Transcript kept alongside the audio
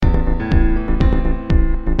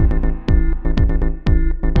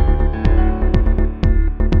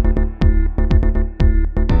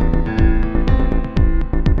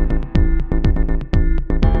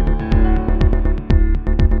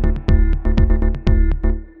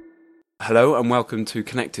Hello and welcome to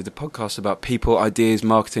Connected, the podcast about people, ideas,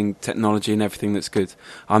 marketing, technology and everything that's good.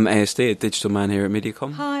 I'm ASD, a digital man here at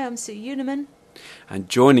Mediacom. Hi, I'm Sue Uniman. And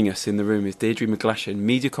joining us in the room is Deirdre McGlashan,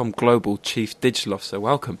 Mediacom Global Chief Digital Officer.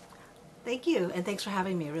 Welcome. Thank you, and thanks for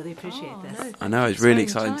having me. I really appreciate this. No, I know, it's really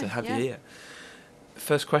exciting to have you here.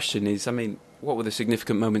 First question is, what were the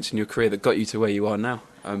significant moments in your career that got you to where you are now,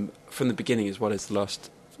 from the beginning as well as the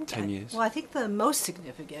last 10 years? Well, I think the most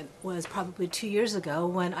significant was probably 2 years ago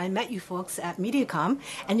when I met you folks at Mediacom,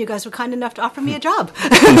 and you guys were kind enough to offer me a job.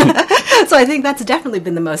 So I think that's definitely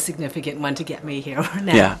been the most significant one to get me here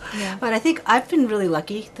now. Yeah. But I think I've been really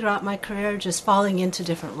lucky throughout my career, just falling into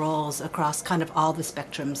different roles across kind of all the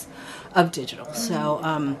spectrums of digital. So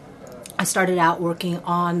I started out working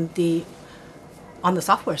on the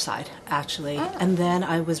software side, actually, and then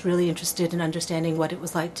I was really interested in understanding what it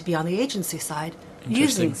was like to be on the agency side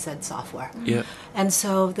using said software. Yeah. And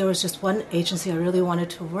so there was just one agency I really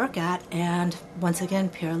wanted to work at, and once again,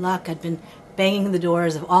 pure luck, I'd been banging the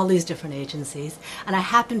doors of all these different agencies, and I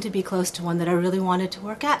happened to be close to one that I really wanted to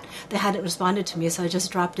work at. They hadn't responded to me, so I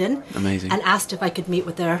just dropped in. Amazing. And asked if I could meet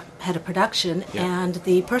with their head of production, and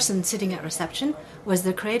the person sitting at reception was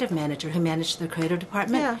the creative manager who managed the creative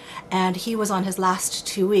department, and he was on his last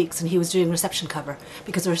 2 weeks, and he was doing reception cover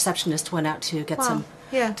because the receptionist went out to get some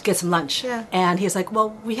lunch. Yeah. And he's like,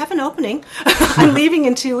 "Well, we have an opening. I'm leaving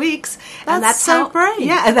in 2 weeks." And that's so brave.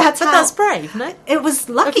 Yeah, and that's brave, no? It was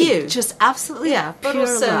lucky. Of you. Just absolutely but pure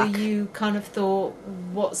also luck. you kind of thought,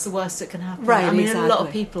 what's the worst that can happen? Right, I mean, a lot exactly.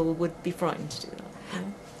 of people would be frightened to do that. Yeah.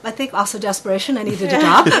 I think also desperation. I needed a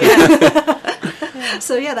job.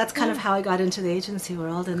 So that's kind of how I got into the agency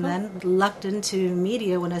world, and then lucked into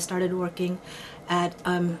media when I started working at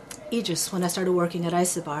Aegis. When I started working at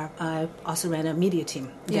Isobar, I also ran a media team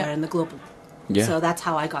there in the global. Yeah. So that's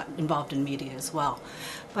how I got involved in media as well.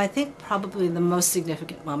 But I think probably the most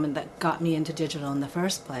significant moment that got me into digital in the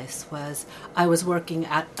first place was I was working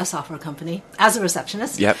at a software company as a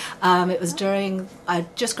receptionist. Yep. It was I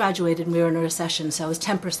just graduated and we were in a recession, so I was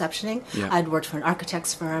temp receptioning. Yep. I'd worked for an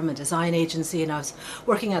architect's firm, a design agency, and I was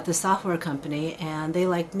working at the software company, and they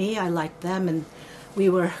liked me, I liked them, and we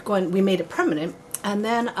made it permanent. And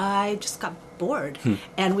then I just got bored,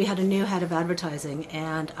 and we had a new head of advertising,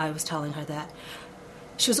 and I was telling her that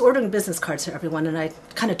she was ordering business cards for everyone, and I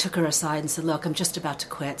kind of took her aside and said, "Look, I'm just about to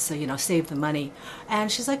quit, so, save the money."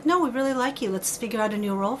 And she's like, "No, we really like you. Let's figure out a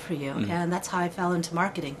new role for you." And that's how I fell into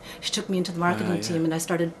marketing. She took me into the marketing team, and I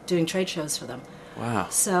started doing trade shows for them. Wow.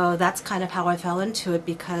 So that's kind of how I fell into it,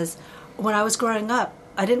 because when I was growing up,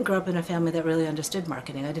 I didn't grow up in a family that really understood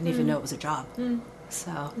marketing. I didn't even know it was a job.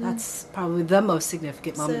 So that's probably the most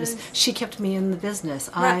significant moment. Is she kept me in the business.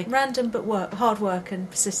 Random but hard work and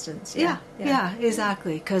persistence. Yeah,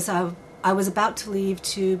 exactly. Because I was about to leave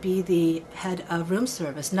to be the head of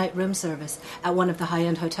night room service at one of the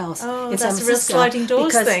high-end hotels in San Francisco. That's a real sliding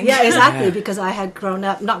doors thing. Yeah, exactly. Because I had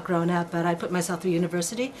not grown up, but I put myself through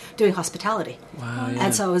university doing hospitality. Wow. Yeah.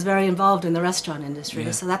 And so I was very involved in the restaurant industry.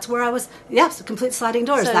 Yeah. So that's where I was. So complete sliding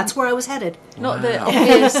doors. So that's where I was headed. Not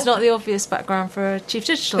the obvious background for a chief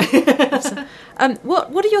digital officer.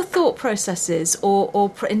 What are your thought processes,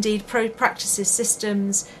 or indeed practices,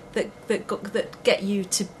 systems that get you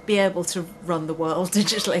to be able to run the world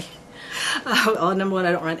digitally? Number one,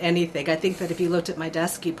 I don't run anything. I think that if you looked at my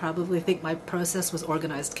desk, you'd probably think my process was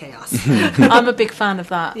organized chaos. I'm a big fan of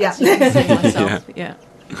that. Yeah. As you can see myself. Yeah.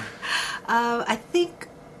 I think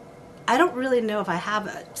I don't really know if I have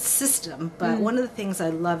a system, but one of the things I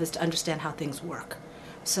love is to understand how things work.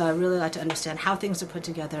 So I really like to understand how things are put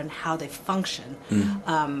together and how they function.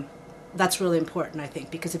 That's really important, I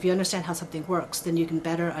think, because if you understand how something works, then you can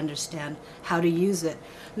better understand how to use it,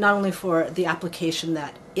 not only for the application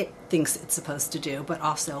that it thinks it's supposed to do, but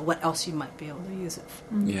also what else you might be able to use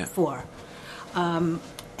it for.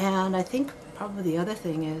 And I think probably the other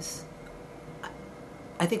thing is,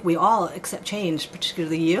 I think we all accept change,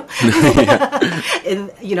 particularly you.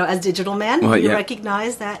 As digital man, you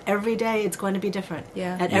recognize that every day it's going to be different.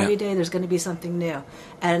 Yeah. And every day there's going to be something new.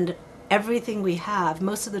 And everything we have,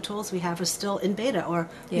 most of the tools we have are still in beta or,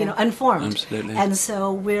 unformed. Absolutely. And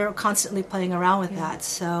so we're constantly playing around with that.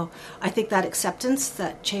 So I think that acceptance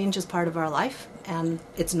that change is part of our life and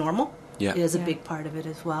it's normal is a big part of it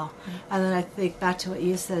as well. And then I think back to what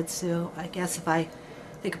you said, Sue, I guess if I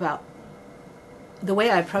think about the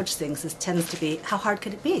way I approach things tends to be, how hard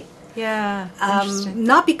could it be? Yeah,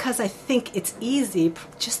 not because I think it's easy,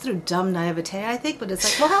 just through dumb naivete, I think, but it's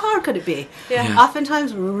like, well, how hard could it be? Yeah.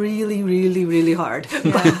 Oftentimes really, really, really hard.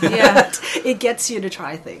 But it gets you to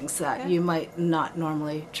try things that you might not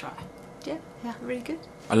normally try. Yeah, really good.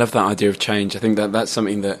 I love that idea of change. I think that's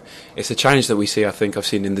something that it's a challenge that we see. I think I've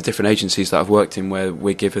seen in the different agencies that I've worked in, where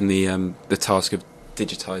we're given the task of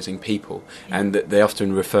digitising people, and that they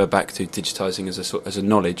often refer back to digitising as a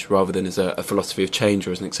knowledge rather than as a philosophy of change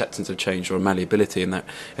or as an acceptance of change or a malleability in that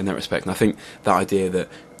respect. And I think that idea that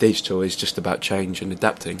digital is just about change and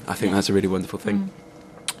adapting, I think that's a really wonderful thing.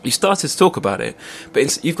 You started to talk about it,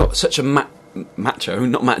 but you've got such a macro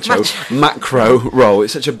role.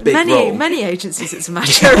 It's such a big role. Many agencies, it's a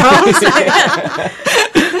macho role.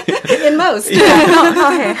 In most.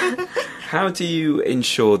 Not here. How do you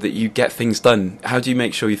ensure that you get things done? How do you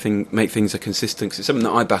make sure you make things are consistent? Because it's something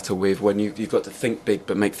that I battle with when you've got to think big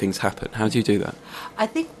but make things happen. How do you do that? I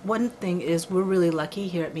think one thing is we're really lucky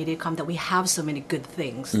here at MediaCom that we have so many good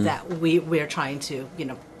things that we're trying to,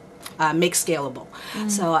 make scalable.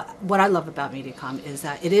 So what I love about MediaCom is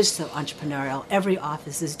that it is so entrepreneurial. Every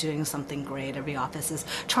office is doing something great. Every office is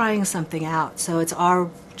trying something out. So it's our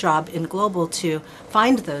job in Global to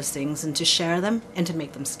find those things and to share them and to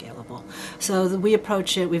make them scalable. So we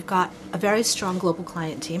approach it, we've got a very strong global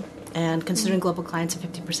client team. And considering global clients are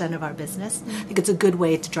 50% of our business, I think it's a good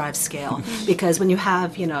way to drive scale. Because when you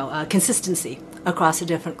have, consistency across the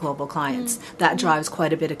different global clients, that drives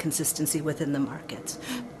quite a bit of consistency within the markets.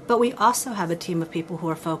 But we also have a team of people who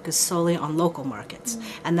are focused solely on local markets.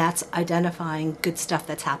 And that's identifying good stuff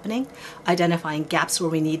that's happening, identifying gaps where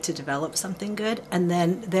we need to develop something good, and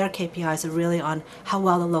then their KPIs are really on how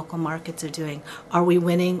well the local markets are doing. Are we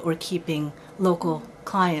winning or keeping local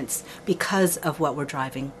clients because of what we're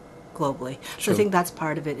driving globally? So I think that's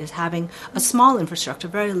part of it, is having a small infrastructure,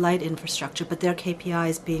 very light infrastructure, but their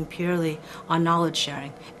KPIs being purely on knowledge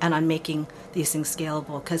sharing and on making these things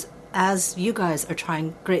scalable. Because as you guys are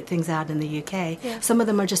trying great things out in the UK, some of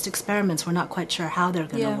them are just experiments. We're not quite sure how they're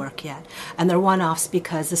going to work yet. And they're one-offs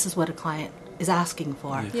because this is what a client is asking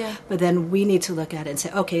for. But then we need to look at it and say,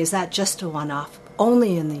 okay, is that just a one-off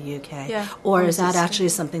only in the UK? Or is that actually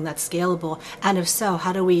something that's scalable? And if so,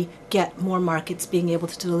 how do we get more markets being able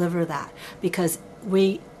to deliver that? Because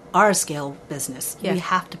we are a scale business. We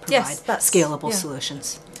have to provide scalable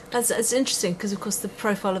solutions. It's interesting because, of course, the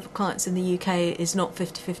profile of clients in the UK is not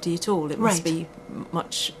 50-50 at all. It must be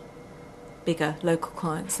much bigger local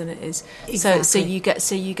clients than it is. Exactly.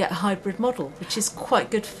 So you get a hybrid model, which is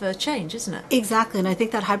quite good for change, isn't it? Exactly, and I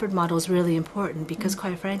think that hybrid model is really important because,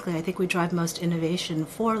 quite frankly, I think we drive most innovation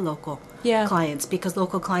for local clients, because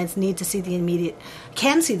local clients need to see the immediate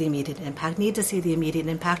impact, need to see the immediate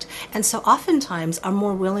impact, and so oftentimes are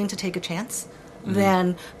more willing to take a chance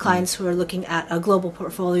than clients who are looking at a global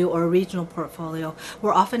portfolio or a regional portfolio,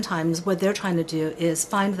 where oftentimes what they're trying to do is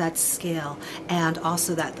find that scale and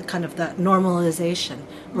also that kind of the normalization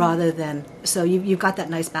rather than, so you've got that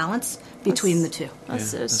nice balance between the two.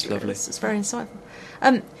 That's lovely. It's very insightful.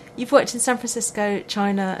 You've worked in San Francisco,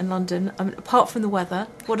 China and London. Apart from the weather,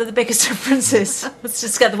 what are the biggest differences? Let's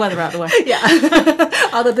just get the weather out of the way.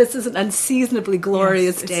 Although this is an unseasonably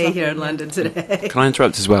glorious day here in London today. Can I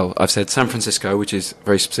interrupt as well? I've said San Francisco, which is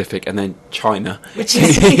very specific, and then China, which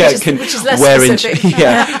is less specific.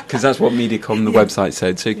 Because that's what MediaCom, the website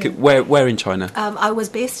said. So where in China? I was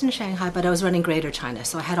based in Shanghai, but I was running Greater China,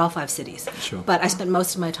 so I had all 5 cities. Sure. But I spent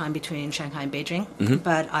most of my time between Shanghai and Beijing,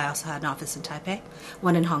 but I also had an office in Taipei,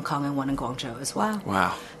 one in Hong Kong and one in Guangzhou as well.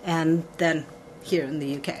 Wow. And then here in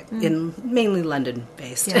the UK, in mainly London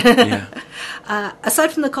based.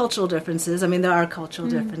 Aside from the cultural differences, I mean, there are cultural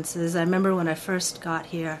differences. I remember when I first got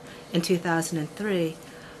here in 2003,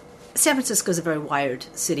 San Francisco is a very wired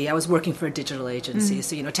city. I was working for a digital agency,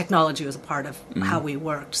 so, technology was a part of how we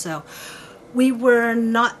worked. So we were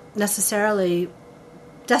not necessarily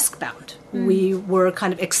desk-bound. We were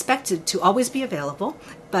kind of expected to always be available,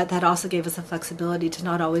 but that also gave us the flexibility to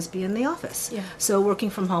not always be in the office. So working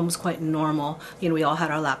from home was quite normal. We all had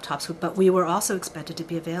our laptops, but we were also expected to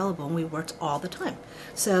be available, and we worked all the time.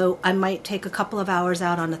 So I might take a couple of hours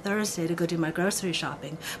out on a Thursday to go do my grocery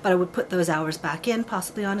shopping, but I would put those hours back in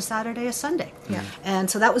possibly on a Saturday or Sunday. And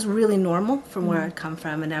so that was really normal from where I'd come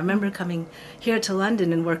from. And I remember coming here to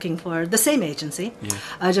London and working for the same agency,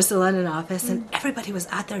 just the London office, and everybody was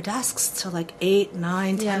at their desks till like 8,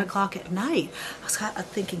 9, 10 o'clock at night. I was kind of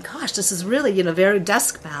thinking, gosh, this is really, very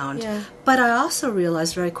desk-bound. But I also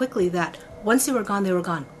realized very quickly that once they were gone, they were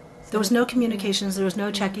gone. There was no communications. There was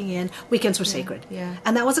no checking in. Weekends were sacred.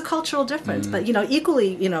 And that was a cultural difference. But,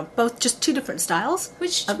 equally, both just two different styles.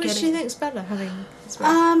 Which do you think is better?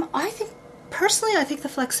 I think the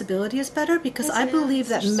flexibility is better because I believe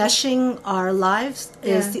that meshing our lives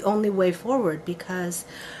is the only way forward, because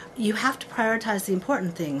you have to prioritize the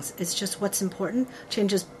important things. It's just what's important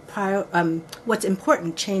changes. What's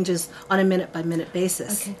important changes on a minute-by-minute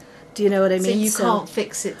basis. Do you know what I mean? So you can't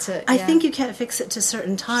fix it to... I think you can't fix it to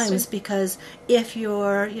certain times because if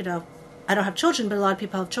you're, I don't have children, but a lot of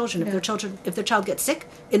people have children. If their child gets sick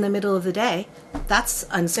in the middle of the day, that's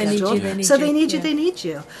unscheduled. They need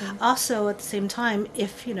you. Yeah. Also, at the same time,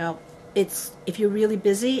 if you're really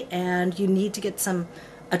busy and you need to get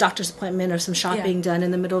a doctor's appointment or some shopping done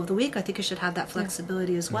in the middle of the week, I think you should have that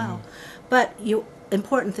flexibility as well. But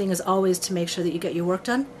important thing is always to make sure that you get your work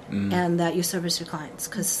done and that you service your clients,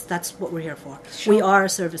 because that's what we're here for. Sure. We are a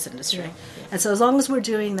service industry. And so as long as we're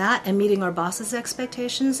doing that and meeting our bosses'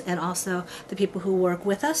 expectations and also the people who work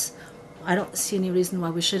with us, I don't see any reason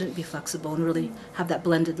why we shouldn't be flexible and really have that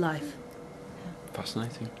blended life.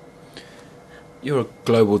 Fascinating. You're a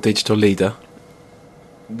global digital leader.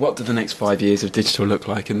 What do the next 5 years of digital look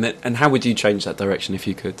like, and how would you change that direction if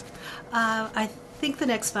you could? I think the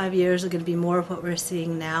next 5 years are going to be more of what we're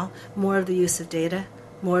seeing now, more of the use of data,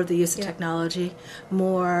 more of the use of technology,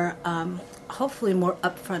 more, hopefully more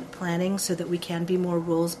upfront planning so that we can be more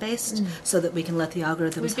rules-based, so that we can let the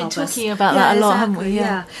algorithms help us. We've been talking about that a lot, haven't we?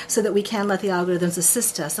 Yeah, so that we can let the algorithms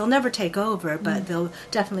assist us. They'll never take over, but they'll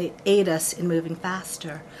definitely aid us in moving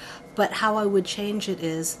faster. But how I would change it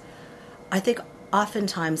is, I think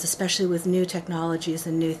oftentimes, especially with new technologies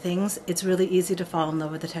and new things, it's really easy to fall in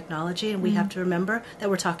love with the technology, and we have to remember that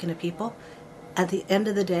we're talking to people. At the end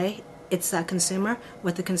of the day, it's that consumer,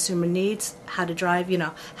 what the consumer needs, how to drive,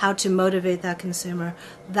 how to motivate that consumer.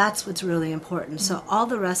 That's what's really important. So all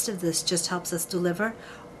the rest of this just helps us deliver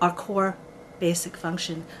our core basic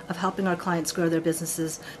function of helping our clients grow their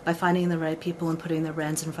businesses by finding the right people and putting their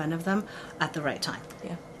brands in front of them at the right time.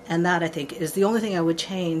 Yeah. And that, I think, is the only thing I would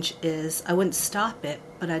change. Is I wouldn't stop it,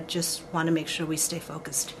 but I just want to make sure we stay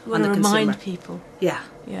focused on the consumer. Remind people. Yeah.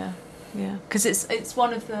 Because it's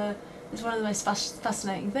one of the most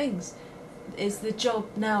fascinating things. Is the job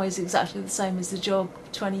now is exactly the same as the job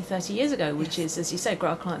 20, 30 years ago, which is, as you say, grow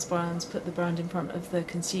our clients' brands, put the brand in front of the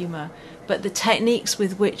consumer. But the techniques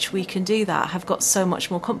with which we can do that have got so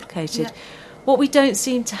much more complicated. Yeah. What we don't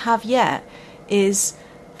seem to have yet is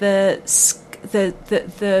the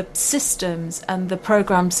systems and the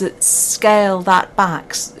programs that scale that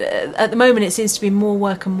back. At the moment, it seems to be more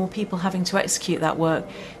work and more people having to execute that work.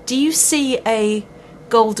 Do you see a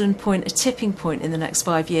golden point, a tipping point in the next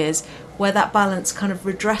 5 years where that balance kind of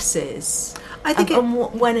redresses? I think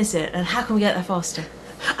when is it, and how can we get there faster?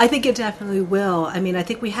 I think it definitely will. I mean, I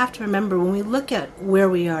think we have to remember when we look at where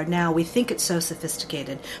we are now, we think it's so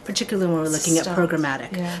sophisticated, particularly when we're looking at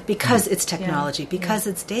programmatic, because it's technology, because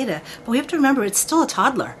it's data. But we have to remember it's still a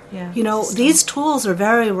toddler. Yeah. These tools are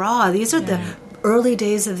very raw. These are the early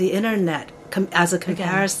days of the internet as a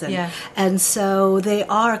comparison. And so they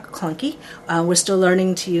are clunky. We're still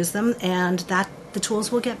learning to use them, and that the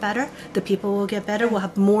tools will get better, the people will get better, we'll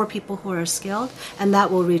have more people who are skilled, and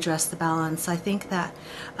that will redress the balance. I think that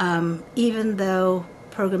even though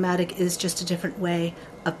programmatic is just a different way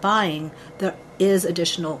of buying, there is a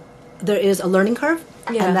learning curve,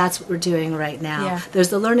 and that's what we're doing right now. Yeah. There's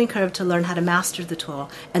the learning curve to learn how to master the tool,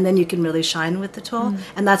 and then you can really shine with the tool,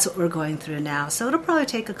 and that's what we're going through now. So it'll probably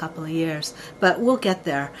take a couple of years, but we'll get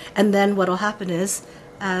there. And then what will happen is,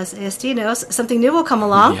 as ASD knows, something new will come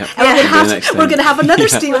along, and we're going to have another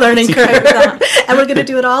steep learning curve, and we're going to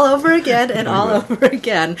do it all over again and all over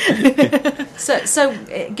again. So,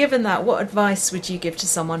 given that, what advice would you give to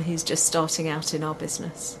someone who's just starting out in our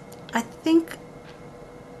business? I think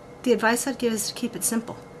the advice I'd give is to keep it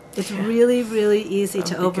simple. It's really, really easy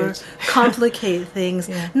to overcomplicate things,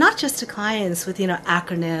 not just to clients with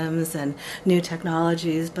acronyms and new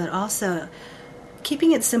technologies, but also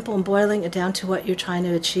keeping it simple and boiling it down to what you're trying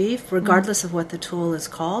to achieve, regardless of what the tool is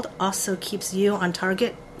called, also keeps you on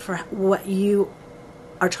target for what you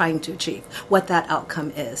are trying to achieve, what that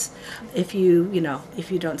outcome is. If you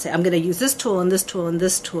don't say, I'm going to use this tool and this tool and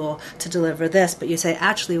this tool to deliver this, but you say,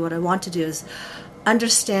 actually, what I want to do is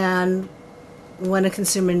understand when a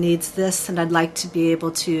consumer needs this, and I'd like to be able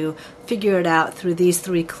to figure it out through these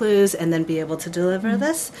 3 clues and then be able to deliver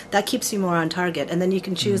this, that keeps you more on target. And then you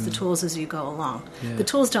can choose the tools as you go along. Yeah. The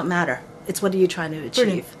tools don't matter. It's what are you trying to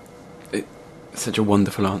achieve. It's such a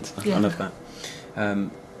wonderful answer. I love that.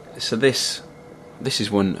 So this is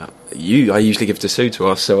one I usually give to Sue to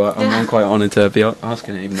ask, so I'm quite honoured to be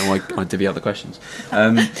asking it, even though I divvy out the questions.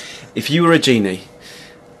 If you were a genie,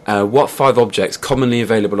 what 5 objects, commonly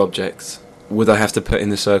available objects, would I have to put in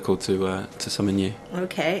the circle to summon you?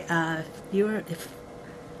 Okay, if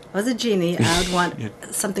I was a genie, I would want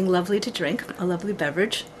something lovely to drink, a lovely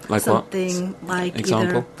beverage. Like something what? Like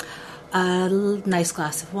example? Either a nice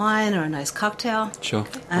glass of wine or a nice cocktail. Sure.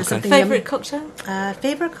 Favourite cocktail?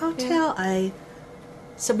 Favorite cocktail?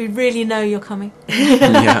 So we really know you're coming.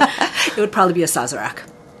 Yeah. It would probably be a Sazerac.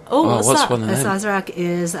 Oh, what's that? one of A them? Sazerac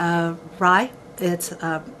is rye. It's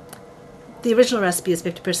the original recipe is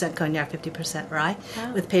 50% cognac, 50% rye,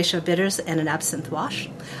 with Peychaud bitters and an absinthe wash.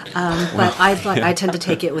 But I tend to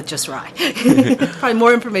take it with just rye. Probably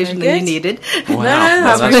more information than you needed. Wow,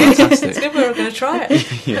 No, that's it's fantastic. good. We're going to try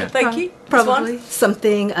it. Yeah. Thank you. Probably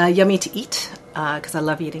something yummy to eat, because I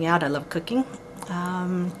love eating out. I love cooking.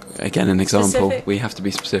 Again, an example. Specific. We have to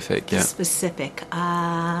be specific. Yeah. Specific.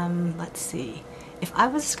 Let's see. If I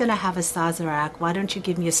was going to have a Sazerac, why don't you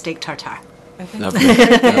give me a steak tartare? Okay. Lovely,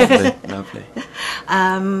 lovely, lovely.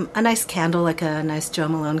 A nice candle, like a nice Joe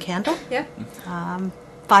Malone candle. Yeah.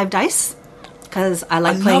 5 dice, because I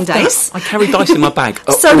like playing love that. dice. I carry dice in my bag.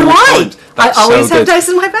 So do all the I. time. I That's always so have good. dice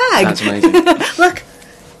in my bag. That's amazing. Look,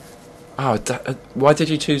 Oh, why did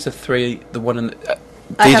you choose the 3, the 1 and...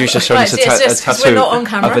 I have- Deidre's just showing us a, yes, 'cause we're not on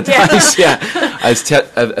camera. of a Yeah. dice. Yeah,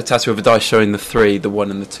 a tattoo of a dice showing the 3, the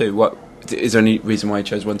 1 and the 2. What is there any reason why you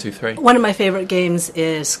chose 1, 2, 3? one of my favorite games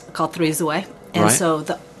is called Threes Away, and Right. so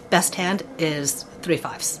the best hand is 3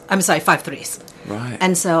 5s. I'm sorry, 5 3s. Right,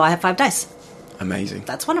 And so I have 5 dice. amazing.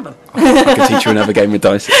 That's one of them. I could teach you another game with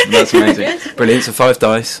dice. That's amazing. Brilliant. So 5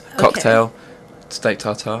 dice, cocktail, steak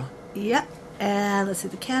tartare. Yep. And let's see,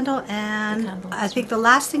 the candle. And The candle, I think the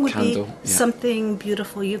last thing would Candle, be yeah. something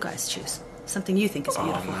beautiful you guys choose. Something you think is Oh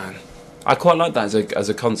beautiful. man, I quite like that as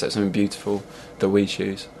a concept. Something beautiful that we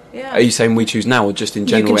choose. Yeah. Are you saying we choose now, or just in You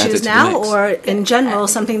general? can add it choose to the now, mix? or in general,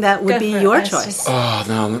 something that would Go be for it. your Let's choice. just-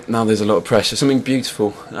 Oh, now there's a lot of pressure. Something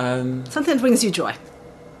beautiful. Something that brings you joy.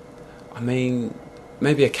 I mean,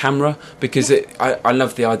 maybe a camera, because I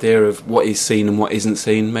love the idea of what is seen and what isn't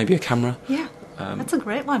seen. Maybe a camera. Yeah, that's a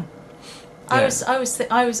great one. I Yeah.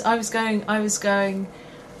 was going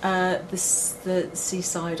the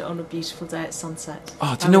seaside on a beautiful day at sunset.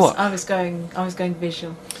 Oh, do you know what? I was going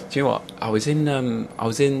visual. Do you know what? I was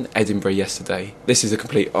in Edinburgh yesterday. This is a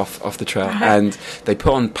complete off the trail, Right. and they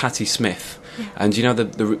put on Patti Smith. And you know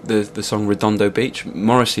the song Redondo Beach?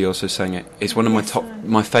 Morrissey also sang it. It's one of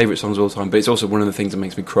my favourite songs of all time, but it's also one of the things that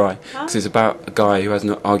makes me cry, because it's about a guy who has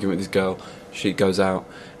an argument with his girl. She goes out,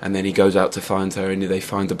 and then he goes out to find her, and they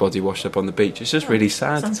find the body washed up on the beach. It's just really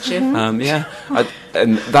sad. Sounds cheerful. Yeah,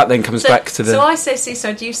 and that then comes back to the. So I say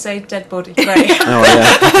seaside, you say dead body. Great. Oh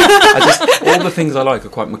yeah, all the things I like are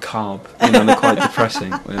quite macabre. They're quite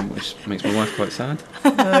depressing, which makes my wife quite sad.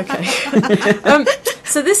 Okay.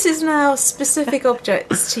 So this is now specific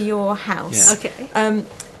objects to your house. Yeah. Okay.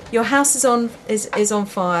 Your house is on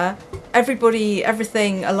fire.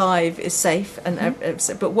 Everything alive is safe, and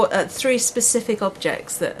but what 3 specific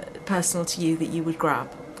objects that personal to you that you would grab?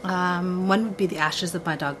 One would be the ashes of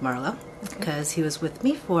my dog Marlowe, because he was with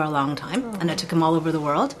me for a long time, and I took him all over the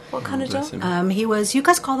world. What kind of bless dog? him. He was, you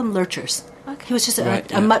guys call them lurchers. Okay. He was just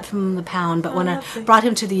Right, a yeah. mutt from the pound, but when I lovely. brought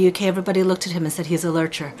him to the UK, everybody looked at him and said he's a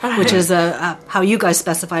lurcher, which is how you guys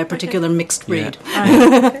specify a particular mixed breed.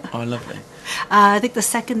 Oh, lovely. I think the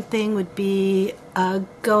second thing would be a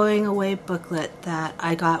going away booklet that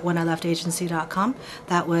I got when I left agency.com.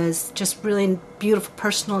 That was just really beautiful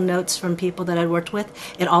personal notes from people that I'd worked with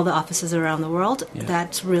in all the offices around the world. Yeah.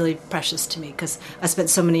 That's really precious to me, because I spent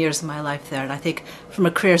so many years of my life there, and I think from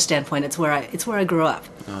a career standpoint, it's where I grew up.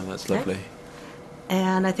 Oh, that's lovely.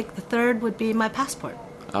 And I think the third would be my passport.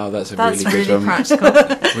 Oh, that's a That's really good really one. practical.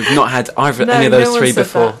 We've not had either No, any of no those one 3 said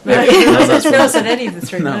before. that. No one said any of the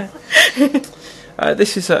 3. No. No.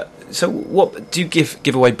 This is a. So, what do you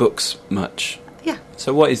give away books much? Yeah.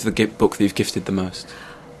 So, what is the book that you've gifted the most?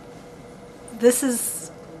 This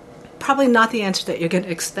is probably not the answer that you're going to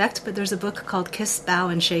expect, but there's a book called Kiss, Bow,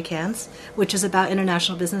 and Shake Hands, which is about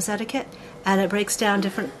international business etiquette. And it breaks down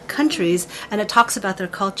different countries, and it talks about their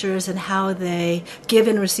cultures and how they give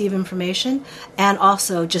and receive information, and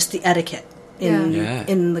also just the etiquette Yeah.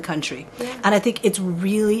 in the country. Yeah. And I think it's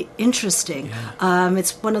really interesting. Yeah.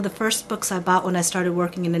 It's one of the first books I bought when I started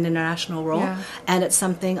working in an international role, Yeah. and it's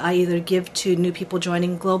something I either give to new people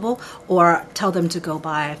joining Global or tell them to go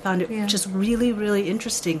buy. I found it Yeah. just really, really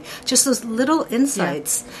interesting. Just those little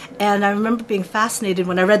insights. And I remember being fascinated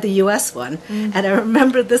when I read the U.S. one, and I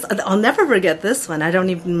remember this. I'll never forget this one. I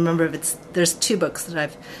don't even remember if there's 2 books that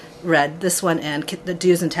I've read, this one and the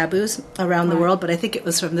Do's and Taboos around the world, but I think it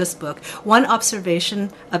was from this book. One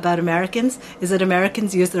observation about Americans is that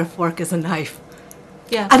Americans use their fork as a knife.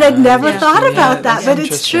 Yeah. And I'd never Yeah. thought Yeah, about that, that's but it's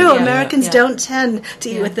interesting. true. Yeah. Americans Yeah. don't tend to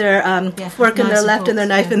eat Yeah. with their Yeah. fork in their Knives and left and their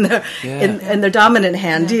forks, knife in their Yeah. in their dominant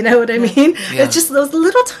hand. Do you know what I mean? Yeah. It's just those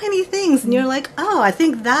little tiny things, and you're like, oh, I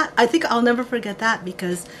think I'll never forget that,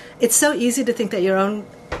 because it's so easy to think that your own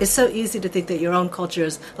it's so easy to think that your own culture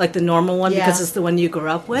is like the normal one Yeah. because it's the one you grew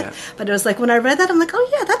up with. Yeah. But it was like when I read that, I'm like, oh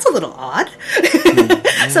yeah, that's a little odd.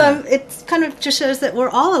 So it kind of just shows that we're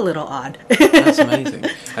all a little odd. That's amazing.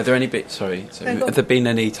 Are there any go on. have there been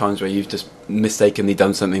any times where you've just mistakenly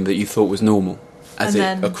done something that you thought was normal, And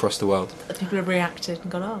then- across the world? People have reacted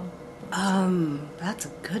and gone, oh. That's a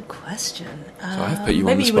good question. So I've put you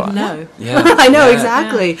maybe on the you spot. would know. Yeah, I know yeah.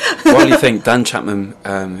 exactly. Why do you think Dan Chapman,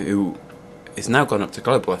 who is now gone up to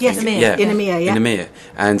global, I Yes, think, EMEA. yeah, in EMEA, yeah. in EMEA,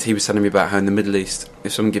 and he was telling me about how in the Middle East,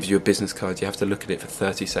 if someone gives you a business card, you have to look at it for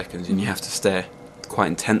 30 seconds, and you have to stare quite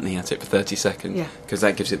intently at it for 30 seconds, Yeah. because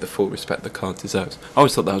that gives it the full respect the card deserves. I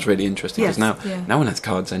always thought that was really interesting, because Yes. now Yeah. no one has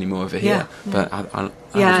cards anymore over Yeah. here, but I Yeah, was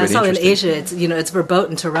I really saw in interesting. Asia, it's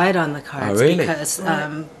verboten to write on the cards Oh, really? because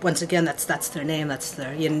once again, that's their name, that's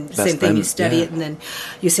their same thing. them, You study yeah. it, and then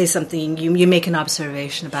you say something, you make an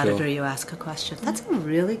observation about it, Sure. or you ask a question. That's a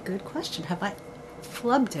really good question. Have I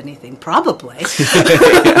flubbed anything? Probably.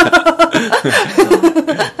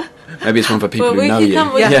 Maybe it's one for people Well, who we know can you.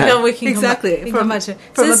 come- we can come- we can come exactly. back- we can From come a, back to- from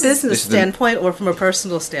So a this is- business This is the- standpoint or from a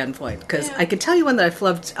personal standpoint, because Yeah. I could tell you one that I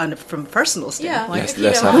flubbed from a personal standpoint. Yes, If you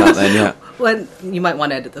let's don't have that then, yeah. When you might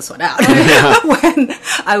want to edit this one out.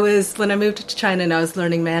 when I moved to China and I was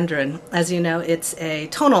learning Mandarin, as you know, it's a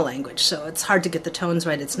tonal language, so it's hard to get the tones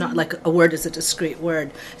right. It's not like a word is a discrete word,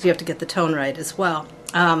 so you have to get the tone right as well.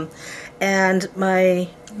 And my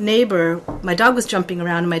dog was jumping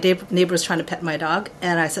around, and my neighbor was trying to pet my dog,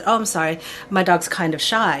 and I said, "Oh, I'm sorry, my dog's kind of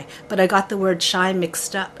shy," but I got the word "shy"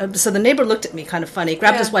 mixed up. So the neighbor looked at me kind of funny,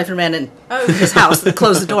 grabbed Yeah. his wife and ran in Oh. his house and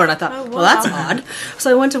closed the door, and I thought, Oh, well, that's wow. odd.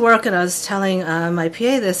 So I went to work, and I was telling my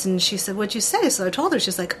PA this, and she said, "What'd you say?" So I told her.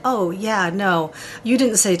 She's like, "Oh, yeah, no, you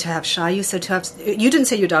didn't say to have shy. You said to have. You didn't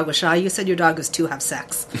say your dog was shy. You said your dog was to have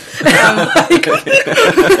sex."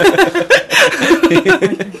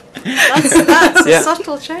 That's Yeah. a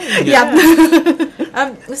subtle change. Yeah.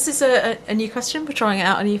 This is a new question. We're trying it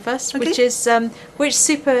out on you first, Okay. which is which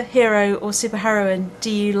superhero or superheroine do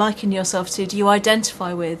you liken yourself to? Do you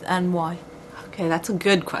identify with, and why? Okay, that's a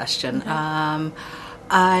good question.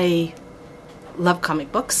 I love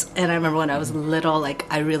comic books, and I remember when I was little, like,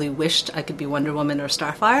 I really wished I could be Wonder Woman or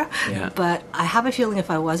Starfire. Yeah. But I have a feeling if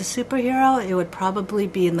I was a superhero, it would probably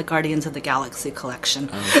be in the Guardians of the Galaxy collection.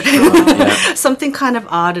 Yeah. Something kind of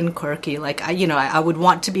odd and quirky. Like, I would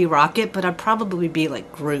want to be Rocket, but I'd probably be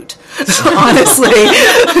like Groot, honestly.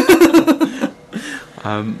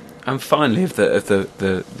 And finally, of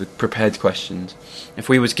the prepared questions, if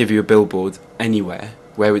we were to give you a billboard anywhere,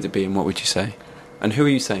 where would it be and what would you say? And who are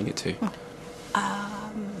you saying it to?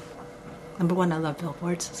 Number one, I love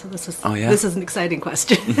billboards, so this is Oh, yeah? this is an exciting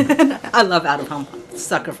question. I love out of home.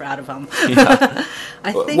 Sucker for out of home. Yeah.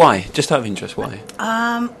 I think Why? Just out of interest, why?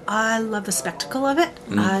 I love the spectacle of it.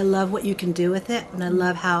 I love what you can do with it, and I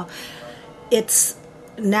love how it's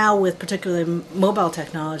now with particularly mobile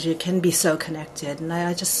technology, it can be so connected. And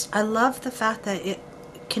I love the fact that it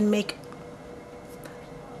can make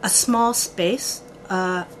a small space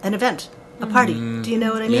an event, a party. Do you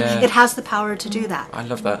know what I mean? Yeah. It has the power to do that. I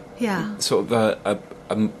love that. Yeah. Sort of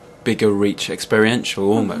a bigger reach,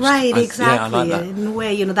 experiential almost. Right, exactly. Yeah, I like that. In a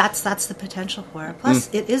way, that's the potential for it. Plus,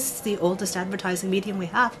 it is the oldest advertising medium we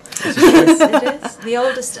have. It is the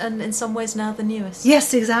oldest, and in some ways now the newest.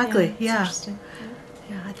 Yes, exactly. it's Yeah. interesting.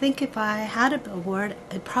 Yeah, I think if I had a billboard,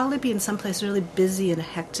 it'd probably be in some place really busy and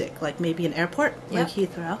hectic, like maybe an airport, like Yep.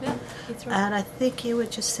 Heathrow. Yeah, Heathrow. And I think it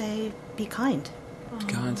would just say, be kind.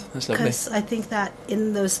 God, that's lovely. Because I think that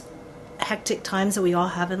in those hectic times that we all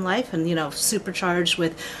have in life, and, supercharged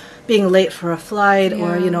with being late for a flight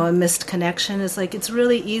or, Yeah. a missed connection, is like, it's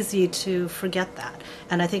really easy to forget that.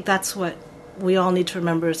 And I think that's what we all need to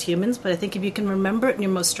remember as humans. But I think if you can remember it in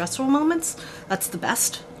your most stressful moments, that's the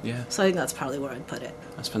best. Yeah, So I think that's probably where I'd put it.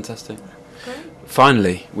 that's fantastic. Great.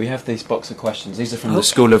 Finally, we have these box of questions. These are from the Okay.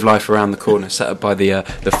 School of Life Around the Corner, set up by the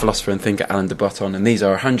philosopher and thinker Alain de Botton. And these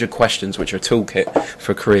are 100 questions, which are a toolkit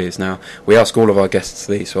for careers. Now, we ask all of our guests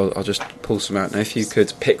these, so I'll just pull some out. Now, if you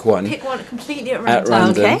could pick one Pick one completely at at random.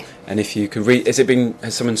 random, Okay. and if you could read, has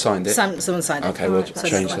someone signed it? Someone signed it. Okay, we'll Alright,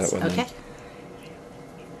 change that's that one. Okay. Then.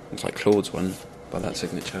 It's like Claude's one by that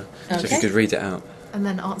signature. So if you Okay. could read it out. And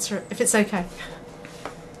then answer it if it's okay.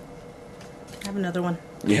 I have another one.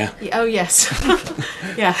 Yeah. Oh yes.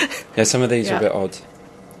 Yeah. Yeah, some of these are a Yeah. bit odd.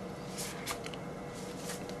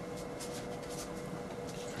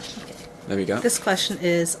 There we go. This question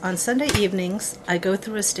is, on Sunday evenings, I go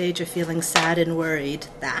through a stage of feeling sad and worried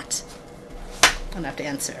that... I don't have to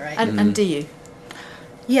answer, right? And do you?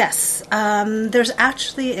 Yes, there's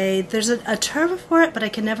actually a term for it, but I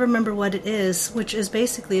can never remember what it is, which is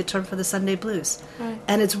basically a term for the Sunday blues. Right.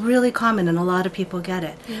 And it's really common, and a lot of people get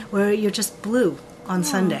it, where you're just blue on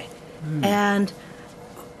Sunday. And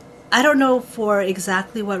I don't know for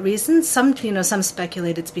exactly what reason. Some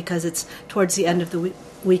speculate it's because it's towards the end of the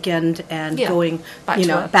weekend and going,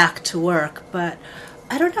 back to work. But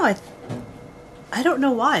I don't know. I don't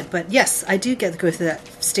know why, but yes, I do go through that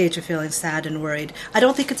stage of feeling sad and worried. I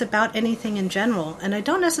don't think it's about anything in general, and I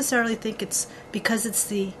don't necessarily think it's because it's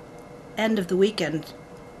the end of the weekend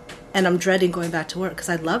and I'm dreading going back to work because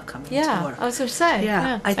I love coming to work. I was going to say.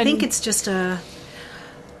 Yeah. I think it's just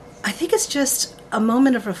a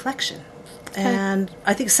moment of reflection. And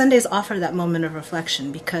I think Sundays offer that moment of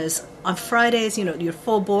reflection because on Fridays, you're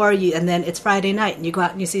full bore, and then it's Friday night, and you go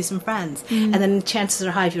out and you see some friends. And then chances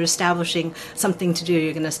are high if you're establishing something to do,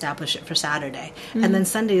 you're going to establish it for Saturday. And then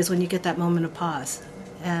Sunday is when you get that moment of pause.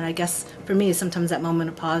 And I guess for me, sometimes that moment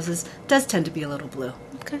of pause does tend to be a little blue.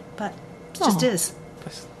 Okay. But it just is.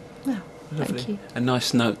 Yeah. Lovely. Thank you. A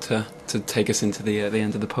nice note to take us into the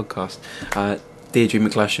end of the podcast. Deirdre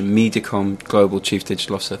McGlashan, Mediacom Global Chief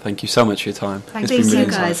Digital Officer, thank you so much for your time. Thank you,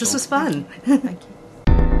 guys. This was fun. Thank you.